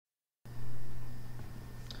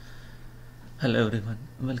Hello everyone,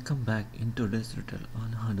 welcome back in today's tutorial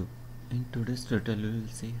on Hadoop. In today's tutorial we will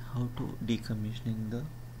see how to decommissioning the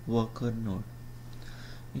worker node.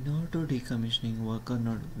 In order to decommissioning worker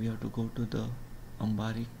node, we have to go to the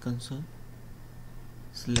Ambari console,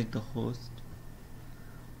 select the host.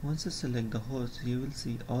 Once you select the host, you will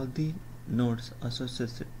see all the nodes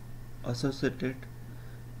associated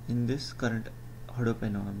in this current Hadoop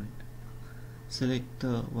environment. Select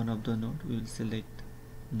one of the node, we will select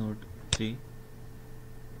node 3.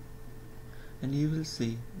 And you will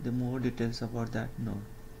see the more details about that node,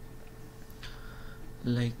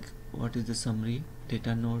 like what is the summary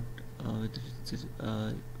data node,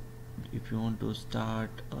 if you want to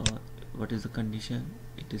start, what is the condition,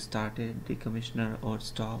 it is started, decommissioner or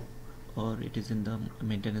stop, or it is in the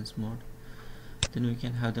maintenance mode. Then we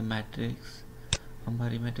can have the matrix,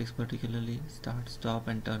 Ambari matrix, particularly start, stop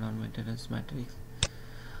and turn on maintenance matrix.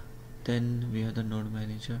 Then we have the node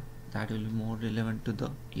manager, that will be more relevant to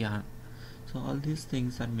the yarn. So all these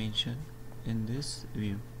things are mentioned in this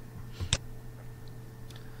view.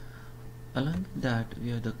 Along with that, we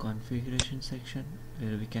have the configuration section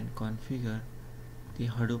where we can configure the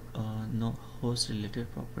Hadoop host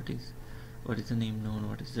related properties. What is the name node,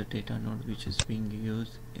 what is the data node which is being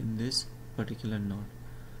used in this particular node.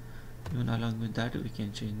 Even along with that, we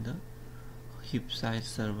can change the heap size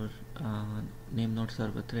server, name node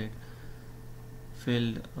server thread,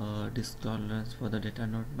 field disk tolerance for the data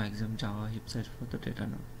node, maximum Java heap size for the data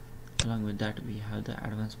node. Along with that, we have the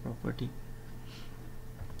advanced property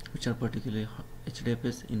which are particularly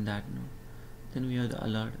HDFS in that node. Then we have the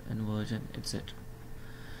alert and version, etc.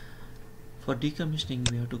 For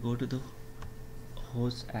decommissioning, we have to go to the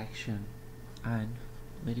host action, and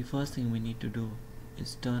very first thing we need to do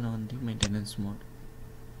is turn on the maintenance mode.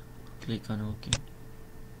 Click on OK.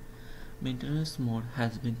 Maintenance mode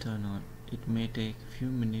has been turned on. It may take few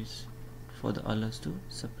minutes for the alerts to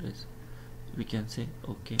suppress. We can say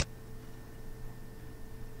OK.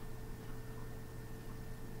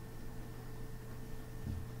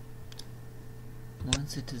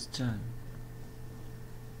 Once it is done,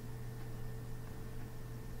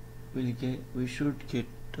 we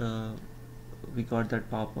got that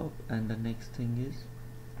pop-up, and the next thing is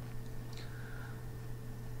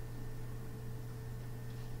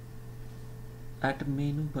at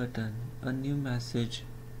menu button, a new message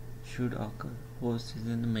should occur. Host is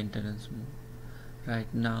in the maintenance mode.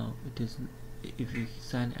 Right now it is, if you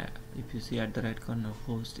see at the right corner,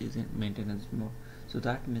 host is in maintenance mode. So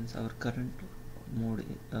that means our current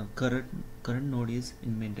node is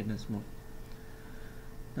in maintenance mode.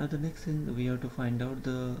 Now the next thing, we have to find out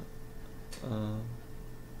the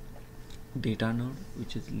data node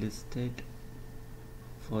which is listed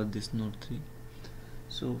for this node 3.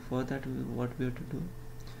 So for that, what we have to do,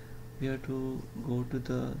 we have to go to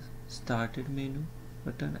the started menu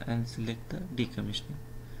button and select the decommissioning.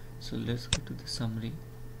 So let's go to the summary,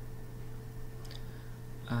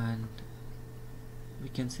 and we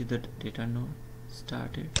can see that data node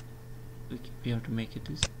started. We have to make it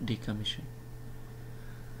is decommission.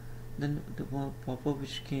 Then the pop-up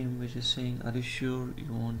which came, which is saying, are you sure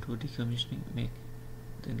you want to decommissioning?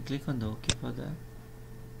 Then click on the OK for that.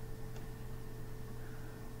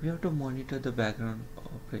 We have to monitor the background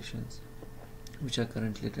operations which are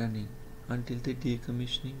currently running until the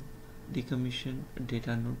decommission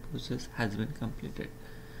data node process has been completed.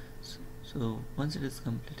 So once it is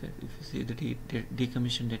completed, if you see the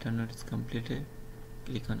decommission data node is completed,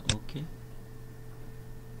 click on OK.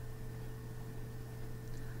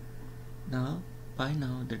 By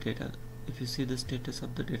now the data, if you see the status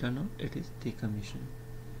of the data node, it is decommissioned.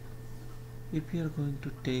 If we are going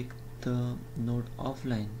to take the node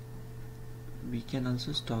offline, we can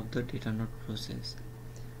also stop the data node process.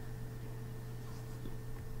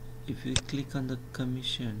 If we click on the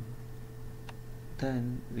commission,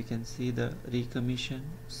 then we can see the recommission,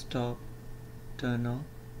 stop, turn on,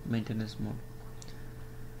 maintenance mode.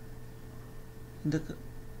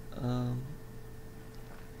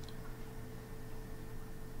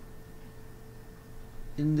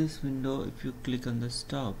 In this window, if you click on the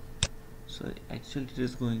stop, so actually it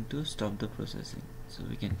is going to stop the processing. So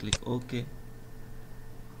we can click OK,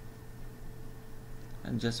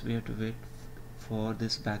 and just we have to wait for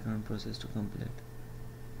this background process to complete.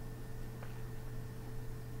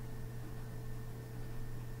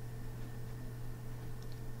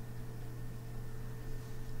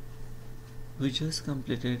 We just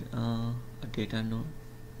completed a data node.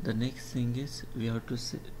 The next thing is we have to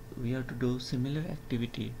do similar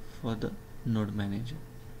activity for the node manager.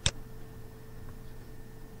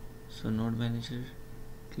 So node manager,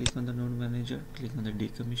 click on the node manager, click on the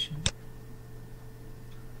decommission,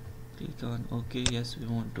 click on OK. Yes, we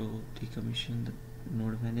want to decommission the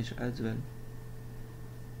node manager as well.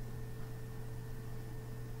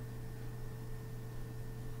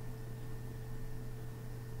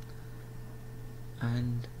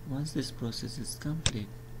 And once this process is complete,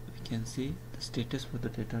 we can see the status for the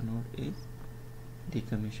data node is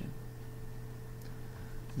decommission.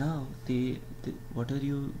 Now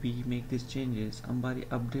whatever we make these changes, Ambari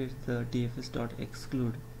updates the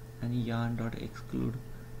dfs.exclude and yarn.exclude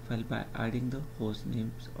file by adding the host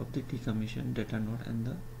names of the decommission data node and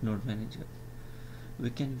the node manager.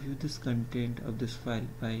 We can view this content of this file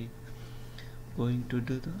by going to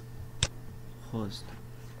the host.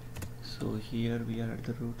 So here we are at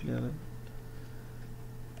the root level.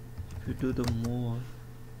 If you do the more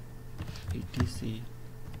etc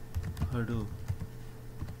hadoop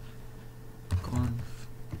conf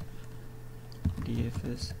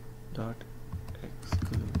dfs dot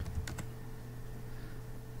exclude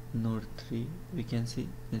node 3, we can see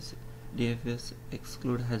this dfs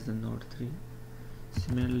exclude has the node 3.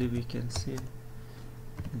 Similarly, we can see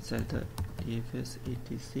inside the dfs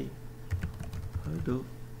etc hadoop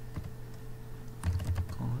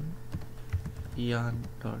con yarn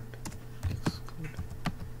dot exclude.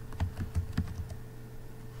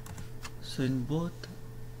 So in both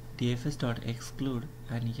dfs.exclude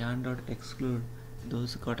and yarn.exclude,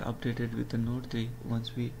 those got updated with the node 3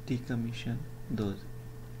 once we decommission those.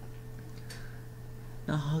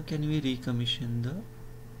 Now how can we recommission the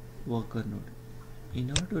worker node?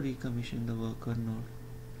 In order to recommission the worker node,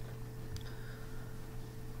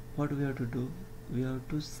 what we have to do, we have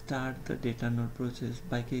to start the data node process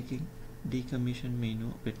by clicking decommission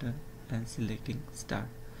menu button and selecting start.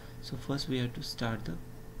 So first we have to start the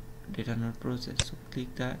data node process, so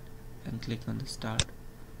click that and click on the start,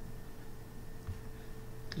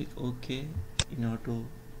 click OK. In order to,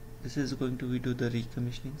 this is going to do the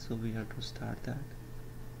recommissioning, so we have to start that.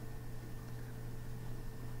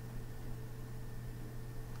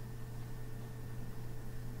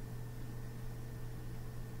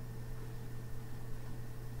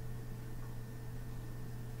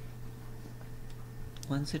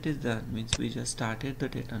 Once it is done, means we just started the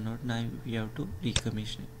data node. Now we have to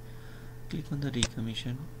recommission it. Click on the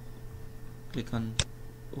recommission, click on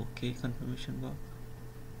OK confirmation box,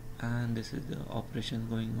 and this is the operation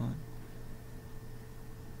going on.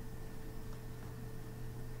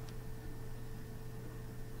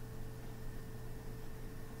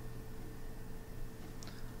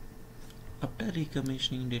 After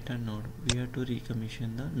recommissioning data node, we have to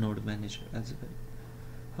recommission the node manager as well.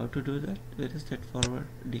 How to do that? Very straightforward.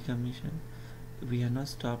 Decommission, we have not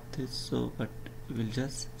stopped this, so but we'll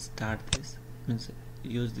just start this, means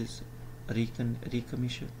use this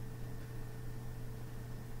recommission.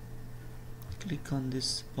 Click on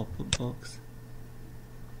this pop-up box,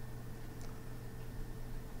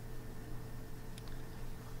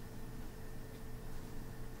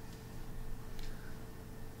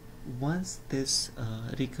 once this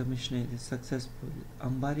recommissioning is successful,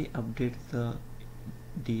 Ambari updates the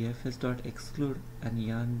dfs.exclude and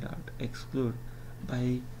yarn.exclude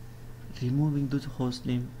by removing those host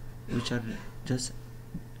name which are just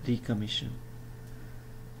recommission.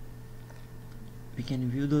 We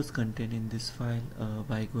can view those content in this file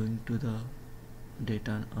by going to the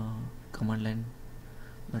data command line,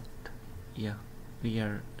 but yeah, we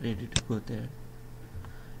are ready to go there.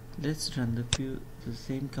 Let's run the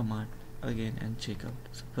same command again and check out.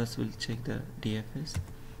 So first we'll check the dfs.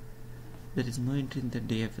 There is no entry in the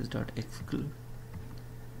dfs.exclude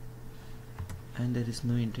and there is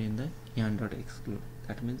no entry in the yarn.exclude.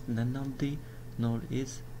 That means none of the node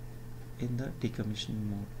is in the decommissioning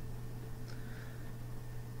mode.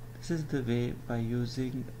 This is the way by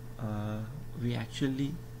using we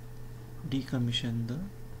actually decommission the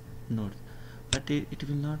node, but it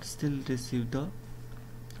will not still receive the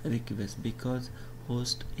request because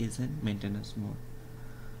host is in maintenance mode.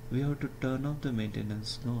 We have to turn off the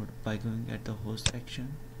maintenance node by going at the host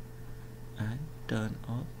action and turn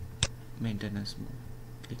off maintenance mode.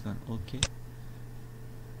 Click on OK.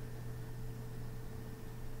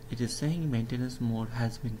 It is saying maintenance mode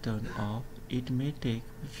has been turned off. It may take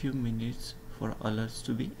a few minutes for alerts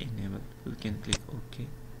to be enabled. We can click OK.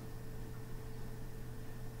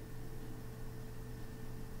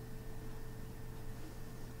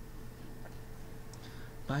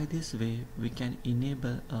 By this way, we can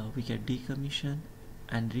enable, we can decommission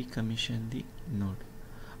and recommission the node.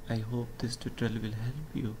 I hope this tutorial will help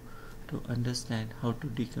you to understand how to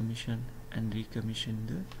decommission and recommission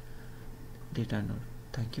the data node.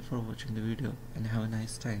 Thank you for watching the video and have a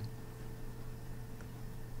nice time.